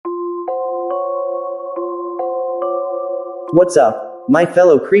What's up, my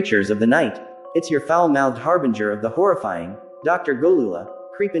fellow creatures of the night? It's your foul-mouthed harbinger of the horrifying, Dr. Ghoulula,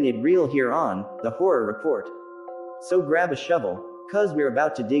 creepin' it real here on the Horror Report. So grab a shovel, cuz we're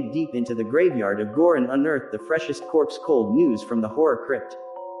about to dig deep into the graveyard of gore and unearth the freshest corpse-cold news from the horror crypt.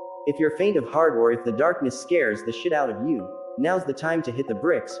 If you're faint of heart or if the darkness scares the shit out of you, now's the time to hit the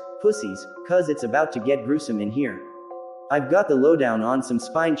bricks, pussies, cuz it's about to get gruesome in here. I've got the lowdown on some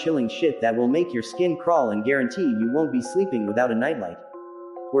spine-chilling shit that will make your skin crawl and guarantee you won't be sleeping without a nightlight.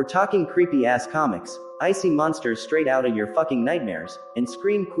 We're talking creepy-ass comics, icy monsters straight out of your fucking nightmares, and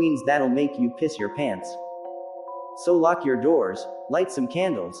scream queens that'll make you piss your pants. So lock your doors, light some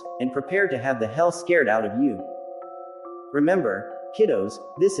candles, and prepare to have the hell scared out of you. Remember, kiddos,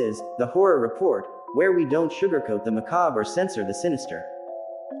 this is the Horror Report, where we don't sugarcoat the macabre or censor the sinister.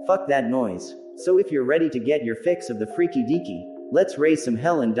 Fuck that noise. So if you're ready to get your fix of the freaky deaky, let's raise some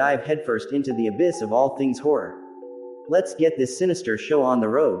hell and dive headfirst into the abyss of all things horror. Let's get this sinister show on the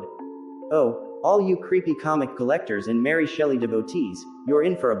road. Oh, all you creepy comic collectors and Mary Shelley devotees, you're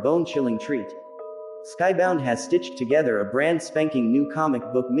in for a bone-chilling treat. Skybound has stitched together a brand spanking new comic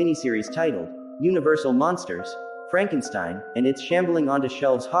book miniseries titled Universal Monsters, Frankenstein, and it's shambling onto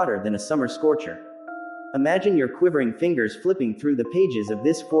shelves hotter than a summer scorcher. Imagine your quivering fingers flipping through the pages of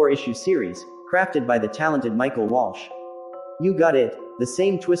this 4-issue series, crafted by the talented Michael Walsh. You got it, the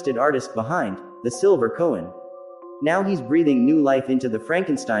same twisted artist behind The Silver Cohen. Now he's breathing new life into the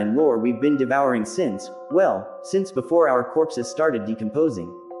Frankenstein lore we've been devouring since before our corpses started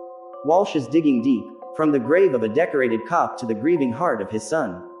decomposing. Walsh is digging deep, from the grave of a decorated cop to the grieving heart of his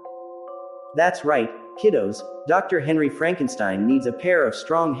son. That's right, kiddos, Dr. Henry Frankenstein needs a pair of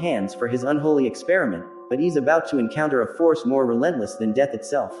strong hands for his unholy experiment, but he's about to encounter a force more relentless than death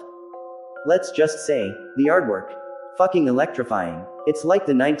itself. Let's just say, the artwork. Fucking electrifying. It's like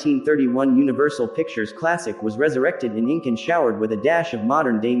the 1931 Universal Pictures classic was resurrected in ink and showered with a dash of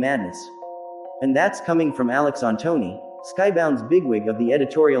modern-day madness. And that's coming from Alex Antoni, Skybound's bigwig of the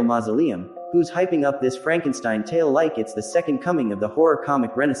editorial mausoleum, who's hyping up this Frankenstein tale like it's the second coming of the horror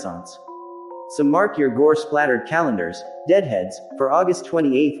comic renaissance. So mark your gore-splattered calendars, deadheads, for August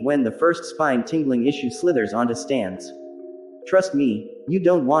 28th when the first spine-tingling issue slithers onto stands. Trust me, you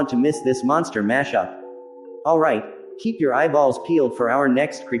don't want to miss this monster mashup. Alright, keep your eyeballs peeled for our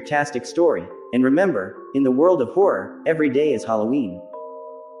next creeptastic story, and remember, in the world of horror, every day is Halloween.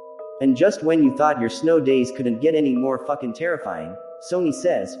 And just when you thought your snow days couldn't get any more fucking terrifying, Sony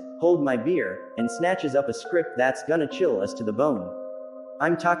says, hold my beer, and snatches up a script that's gonna chill us to the bone.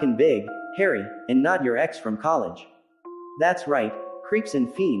 I'm talking big, hairy, and not your ex from college. That's right, creeps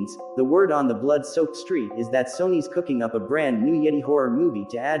and fiends, the word on the blood-soaked street is that Sony's cooking up a brand new Yeti Horror movie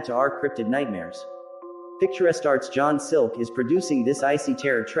to add to our cryptid nightmares. Picturesque Arts' John Silk is producing this icy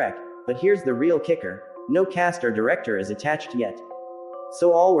terror trek, but here's the real kicker, no cast or director is attached yet.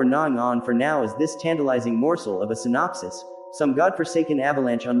 So all we're gnawing on for now is this tantalizing morsel of a synopsis. Some godforsaken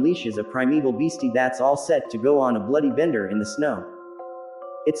avalanche unleashes a primeval beastie that's all set to go on a bloody bender in the snow.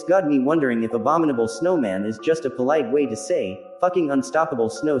 It's got me wondering if Abominable Snowman is just a polite way to say, fucking unstoppable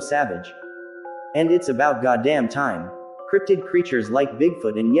snow savage. And it's about goddamn time. Cryptid creatures like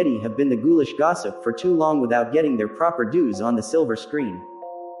Bigfoot and Yeti have been the ghoulish gossip for too long without getting their proper dues on the silver screen.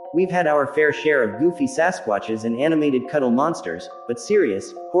 We've had our fair share of goofy Sasquatches and animated cuddle monsters, but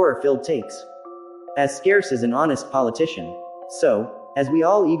serious, horror-filled takes. As scarce as an honest politician. So, as we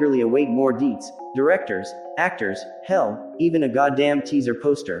all eagerly await more deets, directors, actors, hell, even a goddamn teaser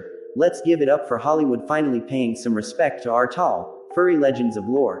poster, let's give it up for Hollywood finally paying some respect to our tall, furry legends of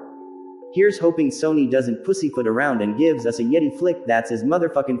lore. Here's hoping Sony doesn't pussyfoot around and gives us a Yeti flick that's as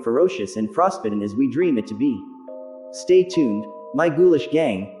motherfucking ferocious and frostbitten as we dream it to be. Stay tuned, my ghoulish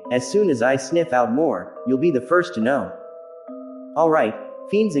gang, as soon as I sniff out more, you'll be the first to know. Alright,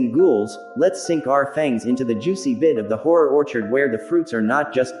 fiends and ghouls, let's sink our fangs into the juicy bit of the horror orchard where the fruits are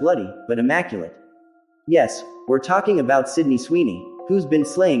not just bloody, but immaculate. Yes, we're talking about Sydney Sweeney, who's been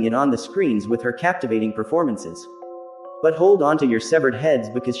slaying it on the screens with her captivating performances. But hold on to your severed heads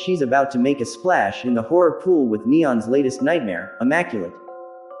because she's about to make a splash in the horror pool with Neon's latest nightmare, Immaculate.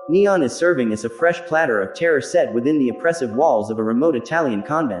 Neon is serving us a fresh platter of terror set within the oppressive walls of a remote Italian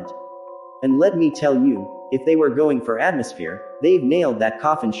convent. And let me tell you, if they were going for atmosphere, they've nailed that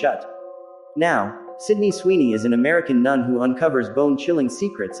coffin shut. Now, Sydney Sweeney is an American nun who uncovers bone-chilling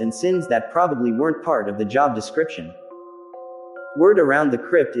secrets and sins that probably weren't part of the job description. Word around the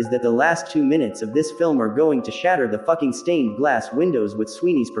crypt is that the last 2 minutes of this film are going to shatter the fucking stained glass windows with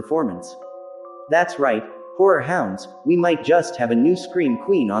Sweeney's performance. That's right, horror hounds, we might just have a new scream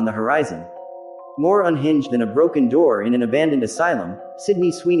queen on the horizon. More unhinged than a broken door in an abandoned asylum,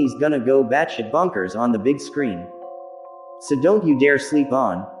 Sydney Sweeney's gonna go batshit bonkers on the big screen. So don't you dare sleep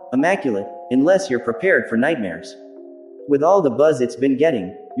on Immaculate, unless you're prepared for nightmares. With all the buzz it's been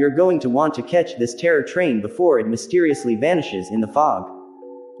getting, you're going to want to catch this terror train before it mysteriously vanishes in the fog.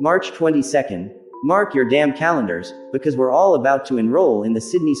 March 22nd. Mark your damn calendars, because we're all about to enroll in the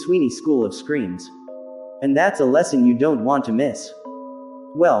Sydney Sweeney School of Screams. And that's a lesson you don't want to miss.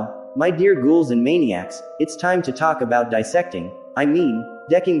 Well, my dear ghouls and maniacs, it's time to talk about decking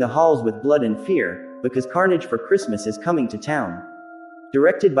the halls with blood and fear, because Carnage for Christmas is coming to town.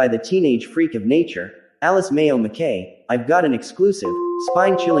 Directed by the teenage freak of nature, Alice Mayo McKay, I've got an exclusive,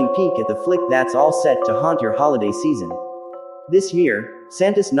 spine-chilling peek at the flick that's all set to haunt your holiday season. This year,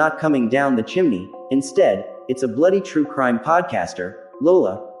 Santa's not coming down the chimney. Instead, it's a bloody true crime podcaster,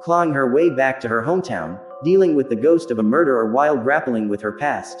 Lola, clawing her way back to her hometown, dealing with the ghost of a murderer while grappling with her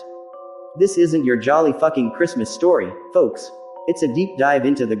past. This isn't your jolly fucking Christmas story, folks. It's a deep dive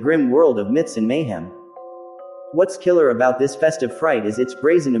into the grim world of myths and mayhem. What's killer about this festive fright is its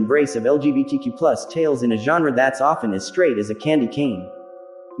brazen embrace of LGBTQ+ tales in a genre that's often as straight as a candy cane.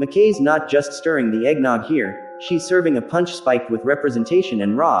 McKay's not just stirring the eggnog here, she's serving a punch spiked with representation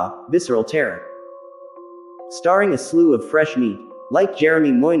and raw, visceral terror. Starring a slew of fresh meat, like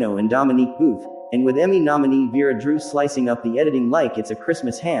Jeremy Moyno and Dominique Booth, and with Emmy nominee Vera Drew slicing up the editing like it's a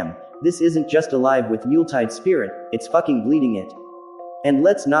Christmas ham, this isn't just alive with Yuletide spirit, it's fucking bleeding it. And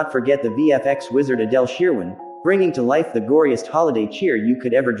let's not forget the VFX wizard Adele Sheerwin, bringing to life the goriest holiday cheer you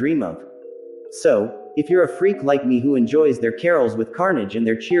could ever dream of. So, if you're a freak like me who enjoys their carols with carnage and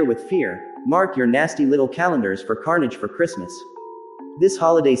their cheer with fear, mark your nasty little calendars for Carnage for Christmas. This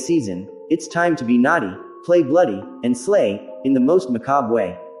holiday season, it's time to be naughty, play bloody, and slay, in the most macabre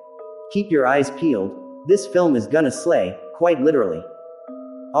way. Keep your eyes peeled, this film is gonna slay, quite literally.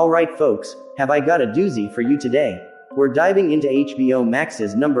 Alright folks, have I got a doozy for you today. We're diving into HBO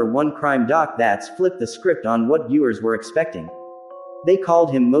Max's #1 crime doc that's flipped the script on what viewers were expecting. They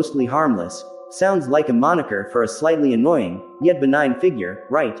called him mostly harmless. Sounds like a moniker for a slightly annoying, yet benign figure,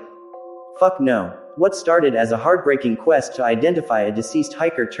 right? Fuck no. What started as a heartbreaking quest to identify a deceased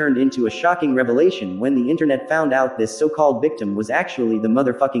hiker turned into a shocking revelation when the internet found out this so-called victim was actually the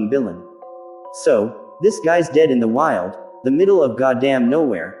motherfucking villain. So, this guy's dead in the wild, the middle of goddamn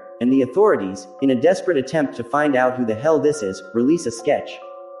nowhere, and the authorities, in a desperate attempt to find out who the hell this is, release a sketch.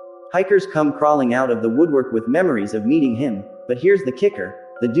 Hikers come crawling out of the woodwork with memories of meeting him, but here's the kicker,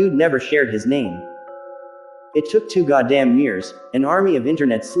 the dude never shared his name. It took 2 goddamn years, an army of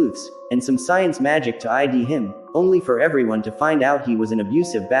internet sleuths, and some science magic to ID him, only for everyone to find out he was an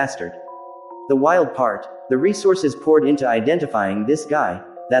abusive bastard. The wild part, the resources poured into identifying this guy,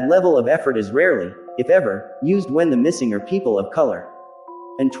 that level of effort is rarely, if ever, used when the missing are people of color.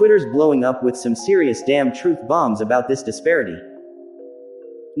 And Twitter's blowing up with some serious damn truth bombs about this disparity.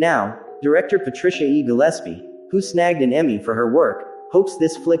 Now, director Patricia E. Gillespie, who snagged an Emmy for her work, hopes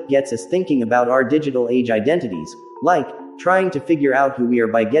this flick gets us thinking about our digital age identities, like trying to figure out who we are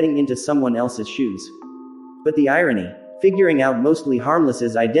by getting into someone else's shoes. But the irony, figuring out mostly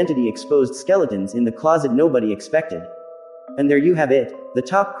Harmless's identity exposed skeletons in the closet nobody expected. And there you have it, the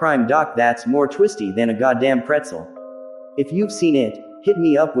top crime doc that's more twisty than a goddamn pretzel. If you've seen it, hit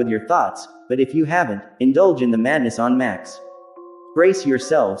me up with your thoughts, but if you haven't, indulge in the madness on Max. Brace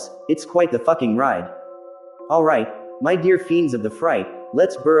yourselves, it's quite the fucking ride. Alright, my dear fiends of the fright,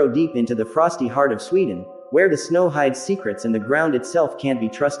 let's burrow deep into the frosty heart of Sweden, where the snow hides secrets and the ground itself can't be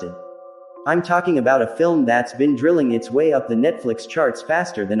trusted. I'm talking about a film that's been drilling its way up the Netflix charts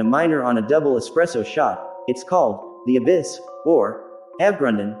faster than a miner on a double espresso shot. It's called The Abyss, or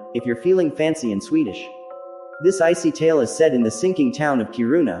Avgrunden, if you're feeling fancy in Swedish. This icy tale is set in the sinking town of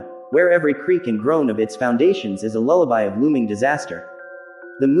Kiruna, where every creak and groan of its foundations is a lullaby of looming disaster.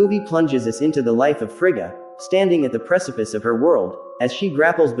 The movie plunges us into the life of Frigga, standing at the precipice of her world, as she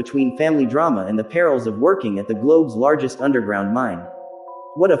grapples between family drama and the perils of working at the globe's largest underground mine.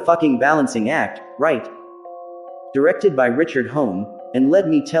 What a fucking balancing act, right? Directed by Richard Home, and let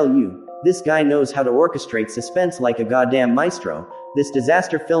me tell you, this guy knows how to orchestrate suspense like a goddamn maestro. This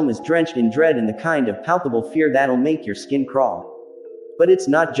disaster film is drenched in dread and the kind of palpable fear that'll make your skin crawl. But it's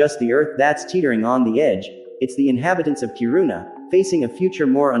not just the earth that's teetering on the edge, it's the inhabitants of Kiruna, facing a future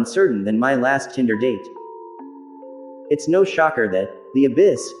more uncertain than my last Tinder date. It's no shocker that The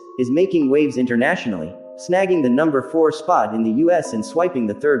Abyss is making waves internationally, snagging the #4 spot in the US and swiping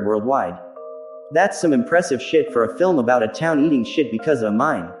the 3rd worldwide. That's some impressive shit for a film about a town eating shit because of a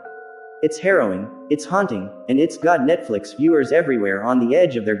mine. It's harrowing, it's haunting, and it's got Netflix viewers everywhere on the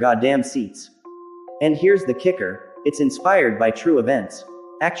edge of their goddamn seats. And here's the kicker, it's inspired by true events.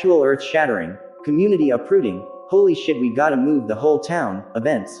 Actual earth-shattering, community uprooting, holy shit we gotta move the whole town,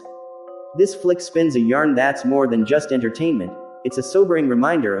 events. This flick spins a yarn that's more than just entertainment. It's a sobering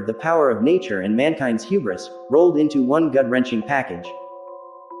reminder of the power of nature and mankind's hubris, rolled into one gut-wrenching package.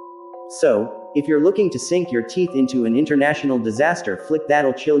 So, if you're looking to sink your teeth into an international disaster flick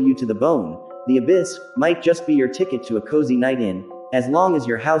that'll chill you to the bone, The Abyss might just be your ticket to a cozy night in, as long as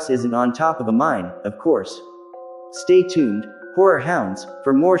your house isn't on top of a mine, of course. Stay tuned, horror hounds,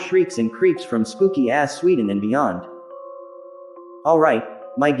 for more shrieks and creeps from spooky-ass Sweden and beyond. Alright,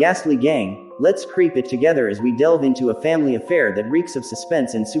 my ghastly gang, let's creep it together as we delve into a family affair that reeks of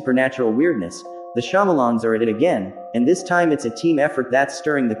suspense and supernatural weirdness. The Shyamalans are at it again, and this time it's a team effort that's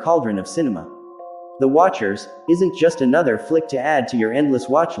stirring the cauldron of cinema. The Watchers isn't just another flick to add to your endless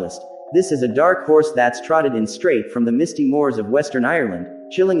watch list. This is a dark horse that's trotted in straight from the misty moors of Western Ireland,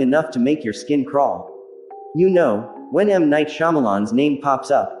 chilling enough to make your skin crawl. You know, when M. Night Shyamalan's name pops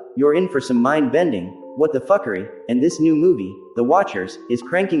up, you're in for some mind-bending, what the fuckery, and this new movie, The Watchers, is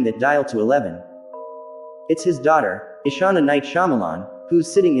cranking that dial to 11. It's his daughter, Ishana Night Shyamalan,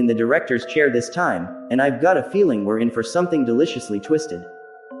 who's sitting in the director's chair this time, and I've got a feeling we're in for something deliciously twisted.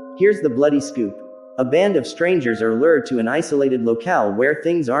 Here's the bloody scoop. A band of strangers are lured to an isolated locale where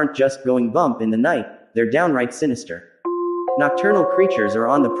things aren't just going bump in the night, they're downright sinister. Nocturnal creatures are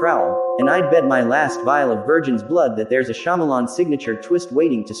on the prowl, and I'd bet my last vial of virgin's blood that there's a Shyamalan signature twist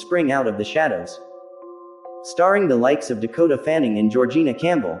waiting to spring out of the shadows. Starring the likes of Dakota Fanning and Georgina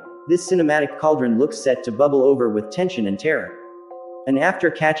Campbell, this cinematic cauldron looks set to bubble over with tension and terror. And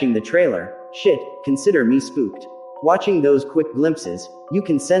after catching the trailer, shit, consider me spooked. Watching those quick glimpses, you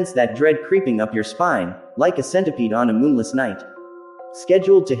can sense that dread creeping up your spine, like a centipede on a moonless night.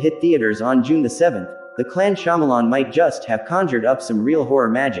 Scheduled to hit theaters on June the 7th, the Clan Shyamalan might just have conjured up some real horror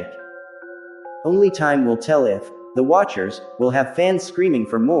magic. Only time will tell if The Watchers will have fans screaming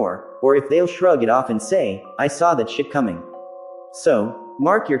for more, or if they'll shrug it off and say, I saw that shit coming. So,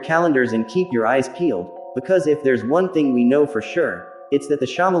 mark your calendars and keep your eyes peeled, because if there's one thing we know for sure, it's that the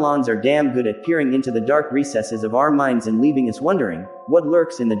Shyamalans are damn good at peering into the dark recesses of our minds and leaving us wondering what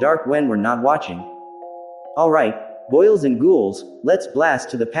lurks in the dark when we're not watching. Alright, boils and ghouls, let's blast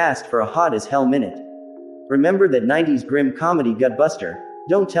to the past for a hot as hell minute. Remember that 90s grim comedy gutbuster,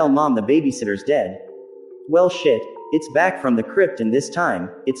 Don't Tell Mom the Babysitter's Dead? Well shit, it's back from the crypt and this time,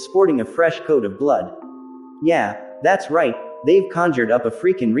 it's sporting a fresh coat of blood. Yeah, that's right, they've conjured up a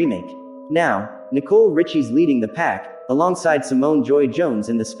freaking remake. Now, Nicole Richie's leading the pack, alongside Simone Joy-Jones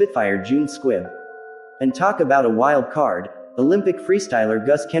and the Spitfire June Squibb. And talk about a wild card, Olympic freestyler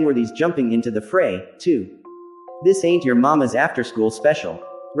Gus Kenworthy's jumping into the fray, too. This ain't your mama's after-school special.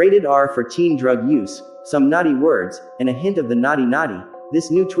 Rated R for teen drug use, some naughty words, and a hint of the naughty.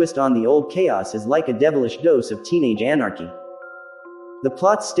 This new twist on the old chaos is like a devilish dose of teenage anarchy. The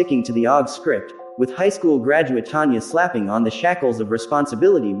plot's sticking to the OG script, with high school graduate Tanya slapping on the shackles of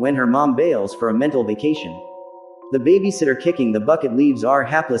responsibility when her mom bails for a mental vacation. The babysitter kicking the bucket leaves our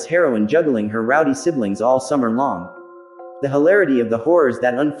hapless heroine juggling her rowdy siblings all summer long. The hilarity of the horrors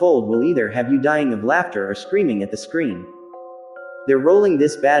that unfold will either have you dying of laughter or screaming at the screen. They're rolling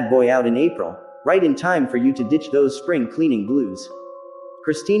this bad boy out in April, right in time for you to ditch those spring cleaning blues.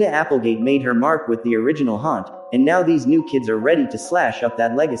 Christina Applegate made her mark with the original Haunt, and now these new kids are ready to slash up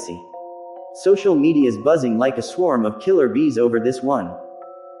that legacy. Social media's buzzing like a swarm of killer bees over this one.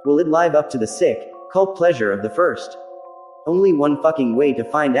 Will it live up to the sick, cult pleasure of the first? Only one fucking way to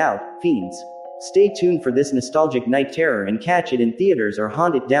find out, fiends. Stay tuned for this nostalgic night terror and catch it in theaters or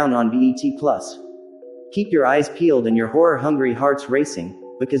hunt it down on BET+. Keep your eyes peeled and your horror-hungry hearts racing,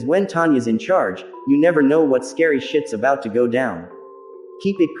 because when Tanya's in charge, you never know what scary shit's about to go down.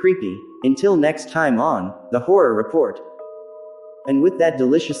 Keep it creepy, until next time on The Horror Report. And with that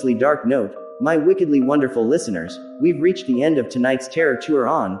deliciously dark note, my wickedly wonderful listeners, we've reached the end of tonight's terror tour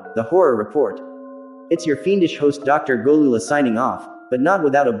on The Horror Report. It's your fiendish host Dr. Ghoulula signing off, but not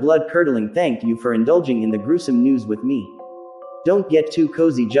without a blood-curdling thank you for indulging in the gruesome news with me. Don't get too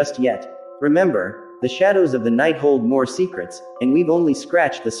cozy just yet. Remember, the shadows of the night hold more secrets, and we've only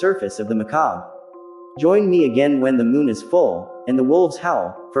scratched the surface of the macabre. Join me again when the moon is full, and the wolves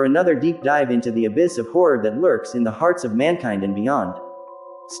howl, for another deep dive into the abyss of horror that lurks in the hearts of mankind and beyond.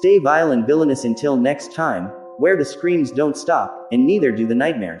 Stay vile and villainous until next time, where the screams don't stop, and neither do the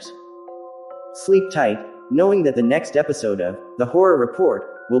nightmares. Sleep tight, knowing that the next episode of The Horror Report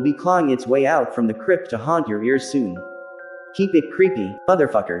will be clawing its way out from the crypt to haunt your ears soon. Keep it creepy,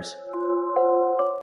 motherfuckers.